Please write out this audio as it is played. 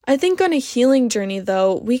I think on a healing journey,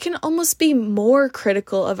 though, we can almost be more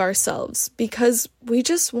critical of ourselves because we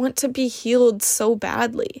just want to be healed so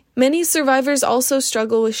badly. Many survivors also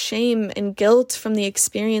struggle with shame and guilt from the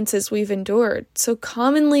experiences we've endured, so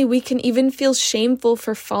commonly we can even feel shameful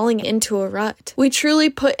for falling into a rut. We truly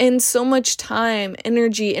put in so much time,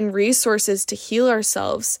 energy, and resources to heal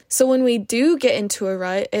ourselves, so when we do get into a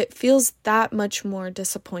rut, it feels that much more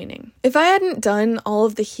disappointing. If I hadn't done all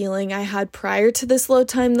of the healing I had prior to this low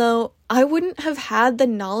time, though, I wouldn't have had the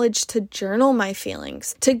knowledge to journal my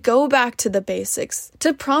feelings, to go back to the basics,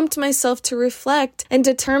 to prompt myself to reflect and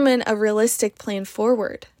determine a realistic plan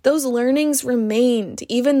forward. Those learnings remained,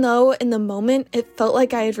 even though in the moment it felt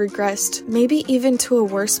like I had regressed, maybe even to a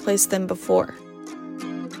worse place than before.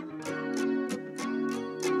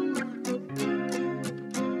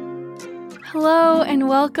 Hello and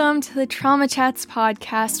welcome to the Trauma Chats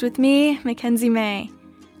podcast with me, Mackenzie May.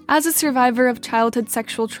 As a survivor of childhood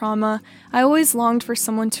sexual trauma, I always longed for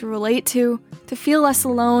someone to relate to feel less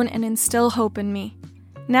alone and instill hope in me.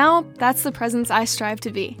 Now, that's the presence I strive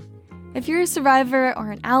to be. If you're a survivor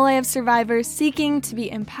or an ally of survivors seeking to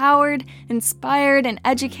be empowered, inspired, and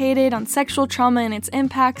educated on sexual trauma and its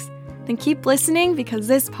impacts, then keep listening because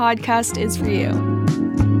this podcast is for you.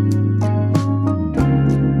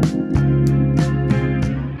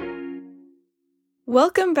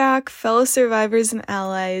 Welcome back, fellow survivors and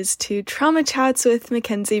allies, to Trauma Chats with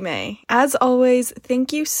Mackenzie May. As always,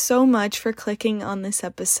 thank you so much for clicking on this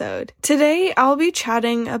episode. Today, I'll be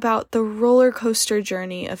chatting about the roller coaster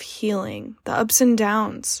journey of healing, the ups and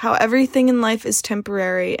downs, how everything in life is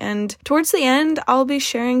temporary, and towards the end, I'll be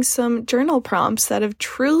sharing some journal prompts that have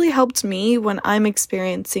truly helped me when I'm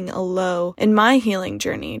experiencing a low in my healing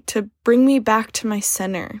journey to bring me back to my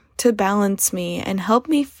center, to balance me and help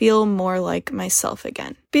me feel more like myself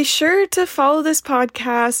again. Be sure to follow this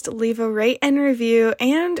podcast, leave a rate and review,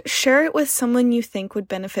 and share it with someone you think would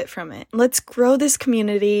benefit from it. Let's grow this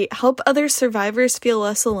community, help other survivors feel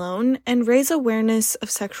less alone, and raise awareness of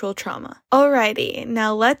sexual trauma. Alrighty,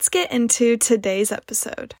 now let's get into today's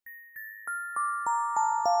episode.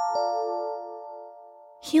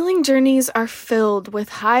 Healing journeys are filled with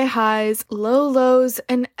high highs, low lows,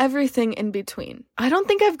 and everything in between. I don't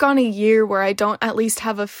think I've gone a year where I don't at least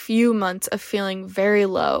have a few months of feeling very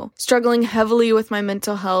low, struggling heavily with my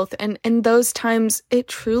mental health, and in those times, it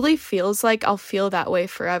truly feels like I'll feel that way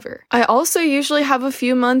forever. I also usually have a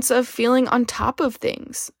few months of feeling on top of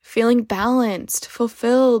things, feeling balanced,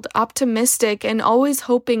 fulfilled, optimistic, and always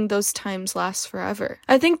hoping those times last forever.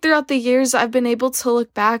 I think throughout the years, I've been able to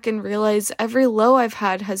look back and realize every low I've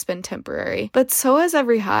had has been temporary, but so has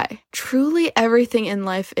every high. Truly everything in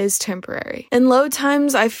life is temporary. In low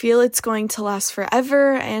times, I feel it's going to last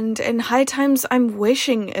forever, and in high times, I'm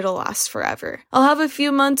wishing it'll last forever. I'll have a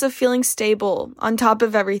few months of feeling stable, on top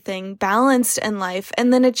of everything, balanced in life,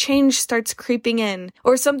 and then a change starts creeping in,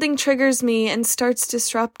 or something triggers me and starts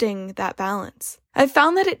disrupting that balance. I've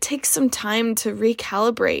found that it takes some time to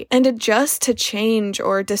recalibrate and adjust to change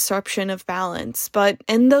or disruption of balance, but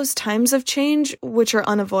in those times of change, which are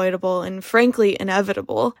unavoidable and frankly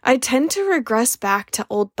inevitable, I tend to regress back to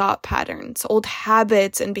old thought patterns, old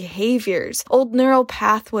habits and behaviors, old neural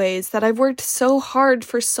pathways that I've worked so hard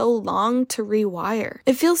for so long to rewire.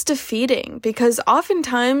 It feels defeating because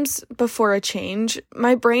oftentimes, before a change,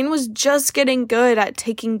 my brain was just getting good at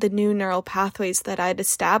taking the new neural pathways that I'd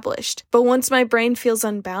established, but once my brain feels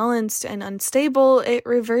unbalanced and unstable, it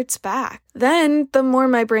reverts back. Then, the more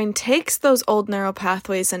my brain takes those old neural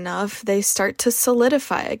pathways enough, they start to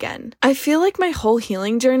solidify again. I feel like my whole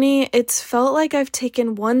healing journey, it's felt like I've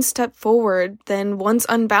taken one step forward, then once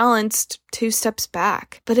unbalanced, 2 steps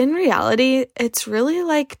back. But in reality, it's really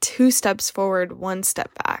like 2 steps forward, 1 step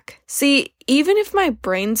back. See, even if my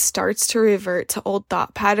brain starts to revert to old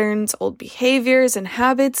thought patterns, old behaviors, and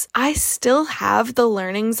habits, I still have the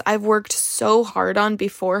learnings I've worked so hard on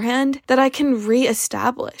beforehand that I can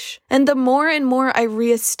reestablish. And the more and more I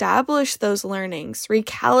reestablish those learnings,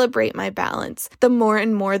 recalibrate my balance, the more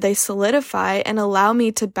and more they solidify and allow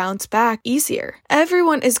me to bounce back easier.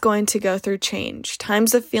 Everyone is going to go through change,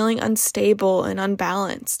 times of feeling unstable and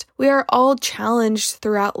unbalanced. We are all challenged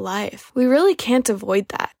throughout life. We really can't avoid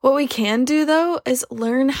that. What we can do, though, is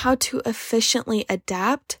learn how to efficiently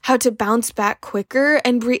adapt, how to bounce back quicker,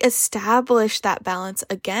 and reestablish that balance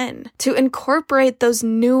again, to incorporate those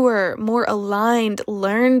newer, more aligned,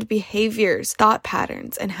 learned behaviors behaviors, thought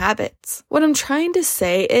patterns, and habits. What I'm trying to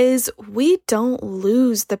say is we don't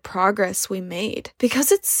lose the progress we made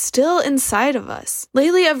because it's still inside of us.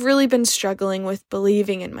 Lately, I've really been struggling with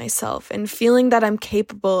believing in myself and feeling that I'm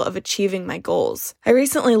capable of achieving my goals. I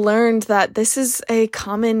recently learned that this is a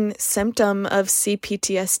common symptom of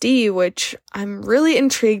CPTSD, which I'm really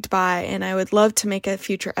intrigued by, and I would love to make a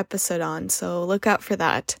future episode on, so look out for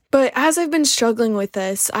that. But as I've been struggling with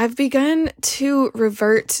this, I've begun to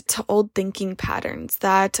revert to old thinking patterns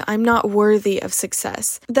that I'm not worthy of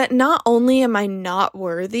success. That not only am I not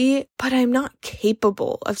worthy, but I'm not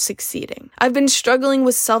capable of succeeding. I've been struggling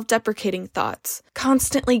with self-deprecating thoughts,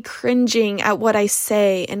 constantly cringing at what I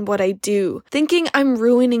say and what I do, thinking I'm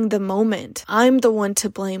ruining the moment. I'm the one to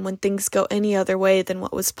blame when things go any other way than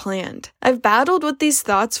what was planned. I've battled with these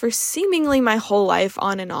thoughts for seemingly my whole life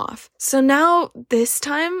on and off. So now, this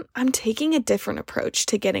time, I'm taking a different approach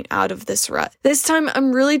to getting out of this rut. This time,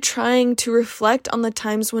 I'm really trying to reflect on the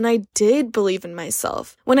times when I did believe in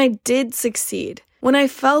myself, when I did succeed, when I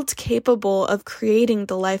felt capable of creating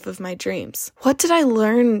the life of my dreams. What did I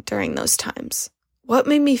learn during those times? What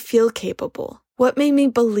made me feel capable? What made me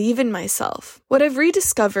believe in myself? What I've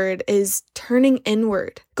rediscovered is turning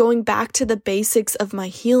inward, going back to the basics of my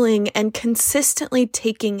healing and consistently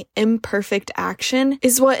taking imperfect action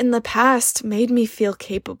is what in the past made me feel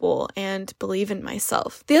capable and believe in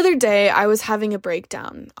myself. The other day, I was having a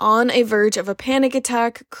breakdown, on a verge of a panic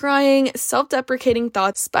attack, crying, self-deprecating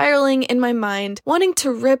thoughts spiraling in my mind, wanting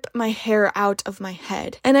to rip my hair out of my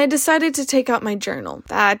head. And I decided to take out my journal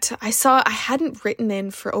that I saw I hadn't written in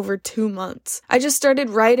for over 2 months. I just started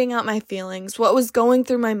writing out my feelings, what was going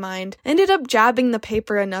through my mind, ended up jabbing the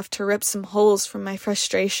paper enough to rip some holes from my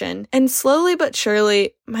frustration, and slowly but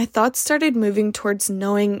surely, my thoughts started moving towards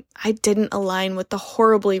knowing I didn't align with the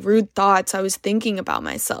horribly rude thoughts I was thinking about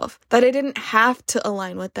myself, that I didn't have to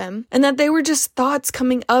align with them, and that they were just thoughts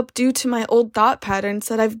coming up due to my old thought patterns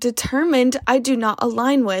that I've determined I do not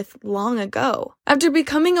align with long ago. After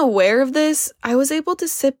becoming aware of this, I was able to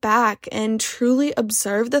sit back and truly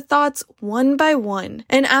observe the thoughts one by one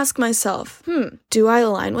and ask myself, do I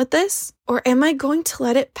align with this? Or am I going to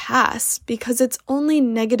let it pass because it's only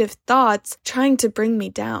negative thoughts trying to bring me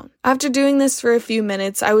down? After doing this for a few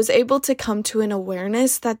minutes, I was able to come to an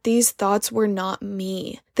awareness that these thoughts were not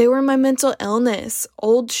me. They were my mental illness,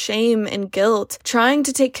 old shame and guilt, trying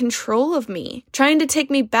to take control of me, trying to take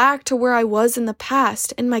me back to where I was in the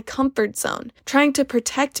past, in my comfort zone, trying to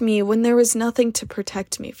protect me when there was nothing to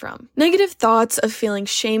protect me from. Negative thoughts of feeling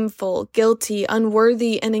shameful, guilty,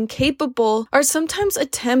 unworthy, and incapable are sometimes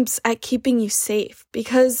attempts at keeping you safe,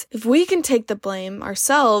 because if we can take the blame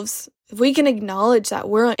ourselves, if we can acknowledge that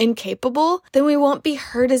we're incapable, then we won't be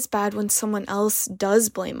hurt as bad when someone else does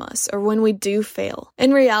blame us or when we do fail.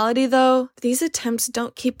 In reality, though, these attempts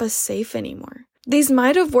don't keep us safe anymore. These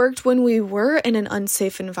might have worked when we were in an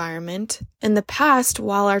unsafe environment in the past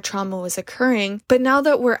while our trauma was occurring, but now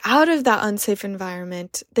that we're out of that unsafe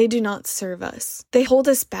environment, they do not serve us. They hold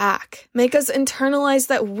us back, make us internalize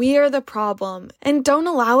that we are the problem, and don't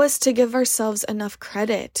allow us to give ourselves enough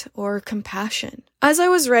credit or compassion. As I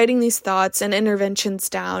was writing these thoughts and interventions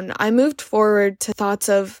down, I moved forward to thoughts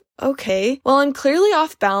of, okay, well, I'm clearly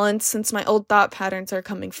off balance since my old thought patterns are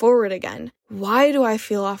coming forward again. Why do I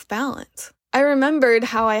feel off balance? I remembered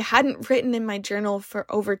how I hadn't written in my journal for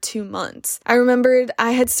over 2 months. I remembered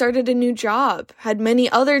I had started a new job, had many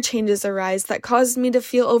other changes arise that caused me to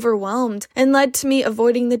feel overwhelmed and led to me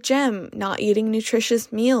avoiding the gym, not eating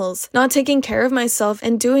nutritious meals, not taking care of myself,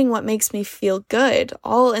 and doing what makes me feel good,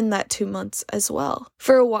 all in that 2 months as well.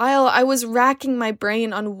 For a while, I was racking my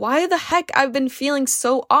brain on why the heck I've been feeling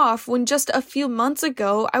so off when just a few months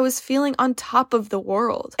ago I was feeling on top of the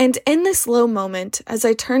world. And in this low moment, as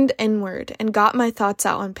I turned inward and got my thoughts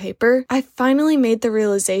out on paper, I finally made the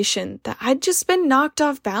realization that I'd just been knocked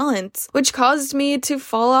off balance, which caused me to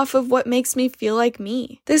fall off of what makes me feel like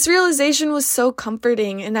me. This realization was so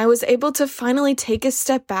comforting, and I was able to finally take a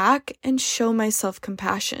step back and show myself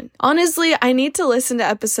compassion. Honestly, I need to listen to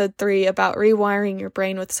episode 3 about rewiring your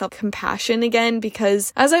brain with self-compassion again,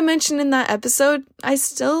 because as I mentioned in that episode, I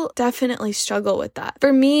still definitely struggle with that.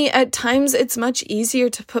 For me, at times it's much easier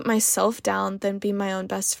to put myself down than be my own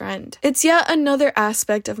best friend. It's yet another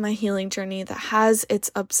aspect of my healing journey that has its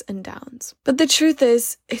ups and downs. But the truth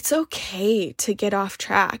is, it's okay to get off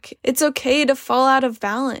track. It's okay to fall out of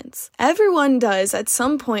balance. Everyone does at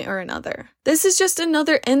some point or another. This is just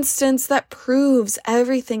another instance that proves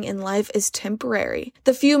everything in life is temporary.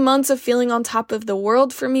 The few months of feeling on top of the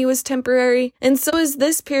world for me was temporary, and so is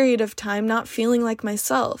this period of time not feeling like like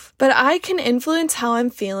myself. But I can influence how I'm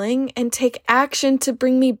feeling and take action to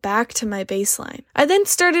bring me back to my baseline. I then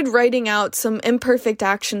started writing out some imperfect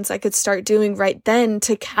actions I could start doing right then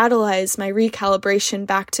to catalyze my recalibration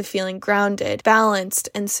back to feeling grounded, balanced,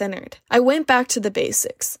 and centered. I went back to the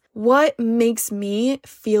basics. What makes me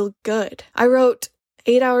feel good? I wrote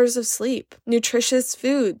 8 hours of sleep, nutritious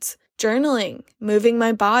foods, journaling, moving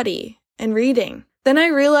my body, and reading. Then I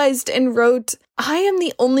realized and wrote, I am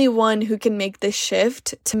the only one who can make this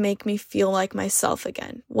shift to make me feel like myself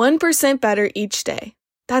again. 1% better each day.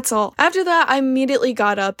 That's all. After that, I immediately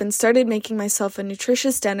got up and started making myself a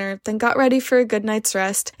nutritious dinner, then got ready for a good night's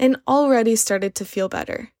rest, and already started to feel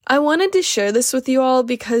better. I wanted to share this with you all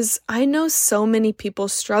because I know so many people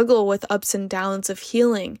struggle with ups and downs of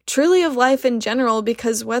healing, truly of life in general,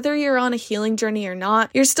 because whether you're on a healing journey or not,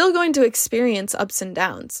 you're still going to experience ups and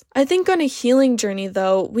downs. I think on a healing journey,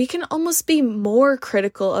 though, we can almost be more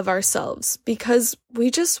critical of ourselves because we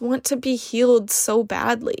just want to be healed so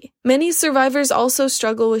badly. Many survivors also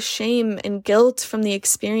struggle with shame and guilt from the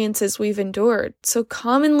experiences we've endured, so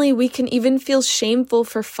commonly we can even feel shameful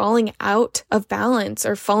for falling out of balance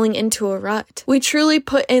or falling into a rut. We truly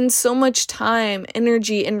put in so much time,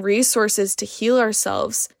 energy, and resources to heal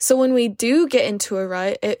ourselves, so when we do get into a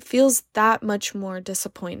rut, it feels that much more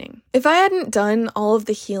disappointing. If I hadn't done all of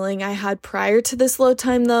the healing I had prior to this low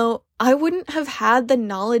time, though, I wouldn't have had the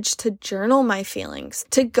knowledge to journal my feelings,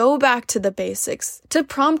 to go back to the basics, to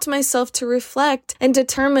prompt myself to reflect and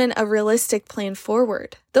determine a realistic plan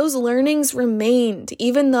forward. Those learnings remained,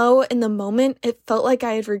 even though in the moment it felt like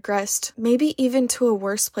I had regressed, maybe even to a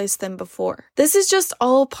worse place than before. This is just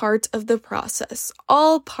all part of the process,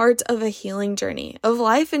 all part of a healing journey, of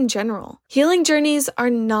life in general. Healing journeys are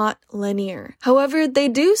not linear. However, they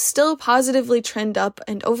do still positively trend up,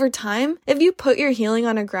 and over time, if you put your healing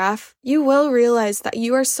on a graph, you will realize that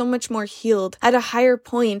you are so much more healed at a higher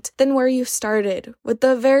point than where you started, with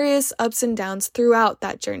the various ups and downs throughout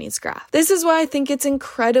that journey's graph. This is why I think it's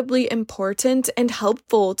incredibly important and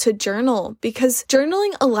helpful to journal, because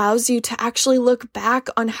journaling allows you to actually look back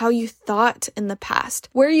on how you thought in the past,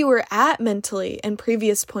 where you were at mentally in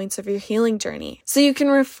previous points of your healing journey, so you can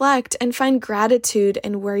reflect and find gratitude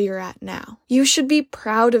in where you're at now. You should be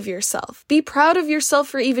proud of yourself. Be proud of yourself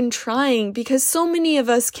for even trying, because so many of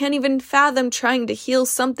us can't even fathom trying to heal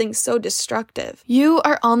something so destructive. You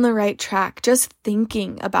are on the right track just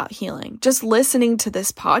thinking about healing, just listening to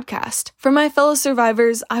this podcast. For my fellow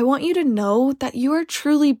survivors, I want you to know that you are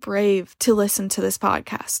truly brave to listen to this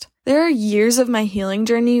podcast. There are years of my healing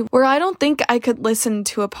journey where I don't think I could listen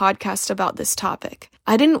to a podcast about this topic.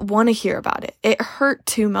 I didn't want to hear about it. It hurt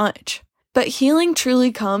too much. But healing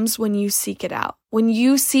truly comes when you seek it out. When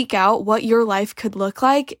you seek out what your life could look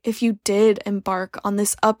like if you did embark on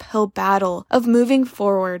this uphill battle of moving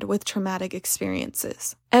forward with traumatic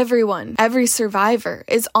experiences. Everyone, every survivor,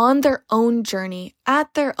 is on their own journey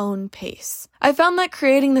at their own pace. I found that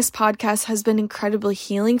creating this podcast has been incredibly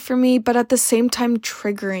healing for me, but at the same time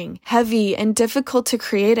triggering, heavy, and difficult to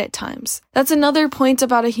create at times. That's another point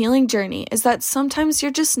about a healing journey, is that sometimes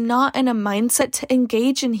you're just not in a mindset to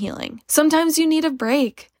engage in healing. Sometimes you need a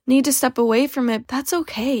break. Need to step away from it. That's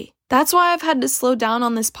okay. That's why I've had to slow down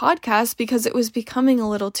on this podcast, because it was becoming a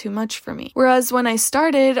little too much for me. Whereas when I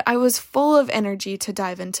started, I was full of energy to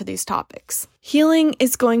dive into these topics. Healing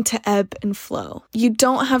is going to ebb and flow. You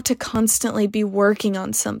don't have to constantly be working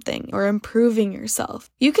on something or improving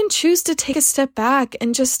yourself. You can choose to take a step back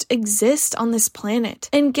and just exist on this planet.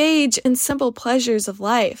 Engage in simple pleasures of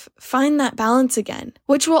life. Find that balance again,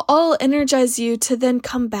 which will all energize you to then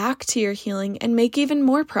come back to your healing and make even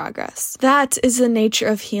more progress. That is the nature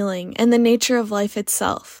of healing and the nature of life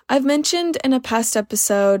itself. I've mentioned in a past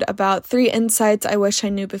episode about 3 insights I wish I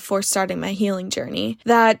knew before starting my healing journey,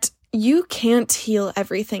 that you can't heal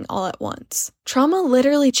everything all at once. Trauma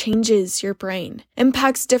literally changes your brain,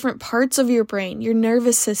 impacts different parts of your brain, your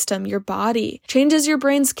nervous system, your body, changes your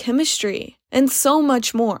brain's chemistry, and so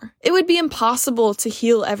much more. It would be impossible to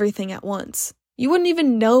heal everything at once. You wouldn't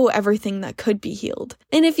even know everything that could be healed.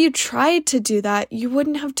 And if you tried to do that, you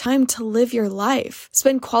wouldn't have time to live your life,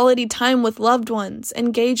 spend quality time with loved ones,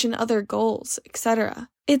 engage in other goals, etc.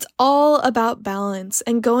 It's all about balance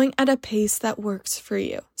and going at a pace that works for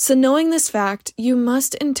you. So knowing this fact, you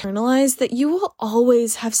must internalize that you will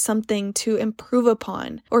always have something to improve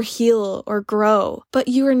upon or heal or grow, but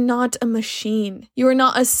you are not a machine. You are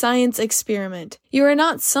not a science experiment. You are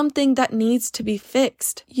not something that needs to be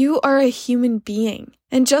fixed. You are a human being.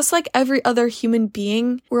 And just like every other human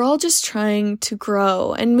being, we're all just trying to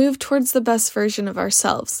grow and move towards the best version of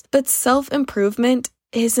ourselves. But self-improvement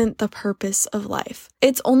isn't the purpose of life.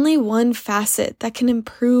 It's only one facet that can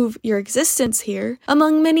improve your existence here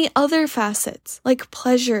among many other facets like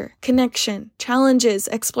pleasure, connection, challenges,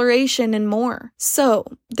 exploration, and more. So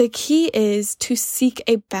the key is to seek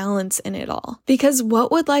a balance in it all. Because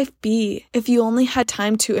what would life be if you only had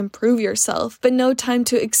time to improve yourself, but no time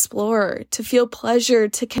to explore, to feel pleasure,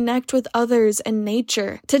 to connect with others and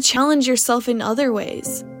nature, to challenge yourself in other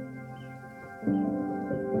ways?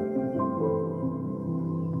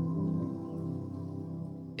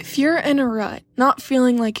 If you're in a rut, not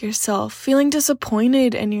feeling like yourself, feeling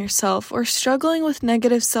disappointed in yourself, or struggling with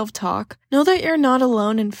negative self-talk, know that you're not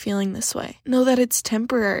alone in feeling this way. Know that it's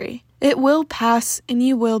temporary. It will pass and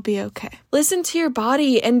you will be okay. Listen to your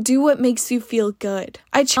body and do what makes you feel good.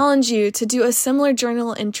 I challenge you to do a similar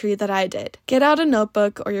journal entry that I did. Get out a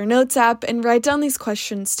notebook or your notes app and write down these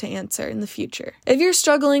questions to answer in the future. If you're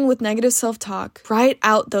struggling with negative self-talk, write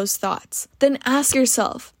out those thoughts. Then ask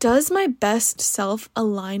yourself, does my best self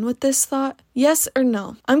align with this thought? Yes or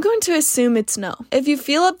no? I'm going to assume it's no. If you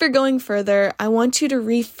feel up for going further, I want you to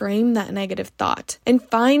reframe that negative thought and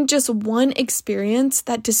find just one experience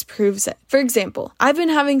that disproves it. For example, I've been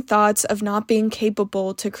having thoughts of not being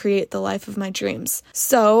capable to create the life of my dreams.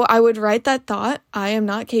 So I would write that thought, I am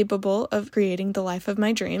not capable of creating the life of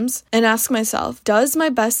my dreams, and ask myself, does my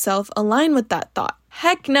best self align with that thought?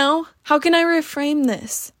 Heck no. How can I reframe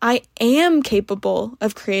this? I am capable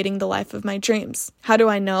of creating the life of my dreams. How do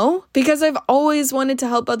I know? Because I've always wanted to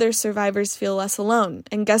help other survivors feel less alone.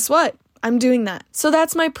 And guess what? I'm doing that. So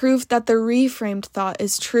that's my proof that the reframed thought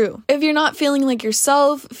is true. If you're not feeling like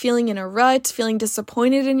yourself, feeling in a rut, feeling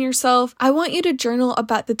disappointed in yourself, I want you to journal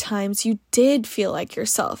about the times you did feel like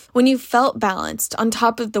yourself, when you felt balanced, on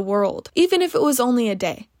top of the world, even if it was only a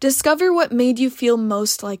day. Discover what made you feel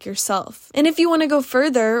most like yourself. And if you want to go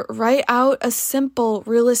further, write out a simple,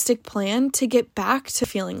 realistic plan to get back to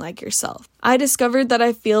feeling like yourself. I discovered that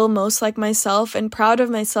I feel most like myself and proud of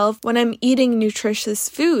myself when I'm eating nutritious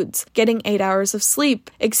foods, getting 8 hours of sleep,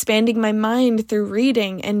 expanding my mind through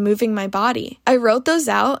reading and moving my body. I wrote those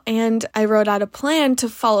out and I wrote out a plan to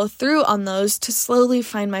follow through on those to slowly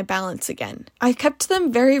find my balance again. I kept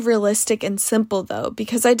them very realistic and simple though,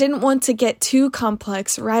 because I didn't want to get too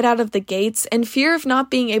complex right out of the gates and fear of not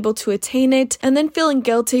being able to attain it and then feeling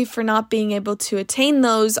guilty for not being able to attain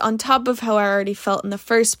those on top of how I already felt in the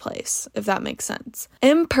first place, if that makes sense.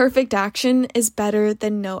 Imperfect action is better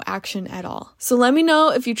than no action at all. So let me know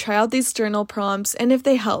if you try out these journal prompts and if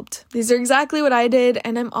they helped. These are exactly what I did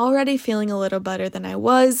and I'm already feeling a little better than I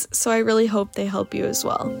was, so I really hope they help you as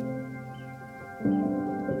well.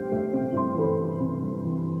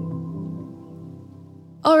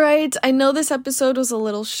 Alright, I know this episode was a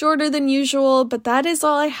little shorter than usual, but that is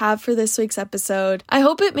all I have for this week's episode. I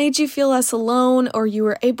hope it made you feel less alone or you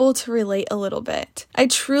were able to relate a little bit. I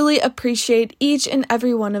truly appreciate each and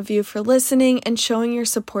every one of you for listening and showing your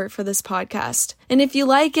support for this podcast. And if you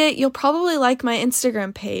like it, you'll probably like my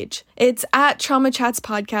Instagram page. It's at Trauma Chats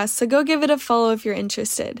Podcast, so go give it a follow if you're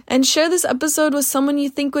interested. And share this episode with someone you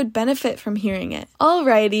think would benefit from hearing it.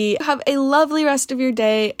 Alrighty, have a lovely rest of your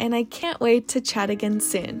day, and I can't wait to chat again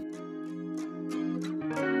soon.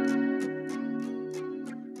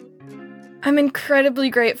 I'm incredibly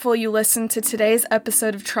grateful you listened to today's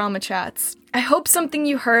episode of Trauma Chats. I hope something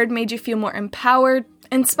you heard made you feel more empowered,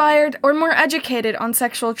 inspired, or more educated on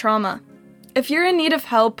sexual trauma. If you're in need of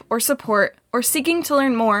help or support or seeking to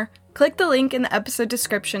learn more, click the link in the episode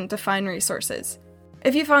description to find resources.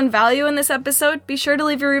 If you found value in this episode, be sure to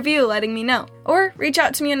leave a review letting me know, or reach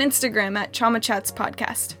out to me on Instagram at Trauma Chats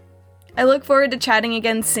Podcast. I look forward to chatting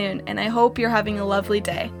again soon, and I hope you're having a lovely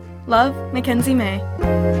day. Love, Mackenzie May.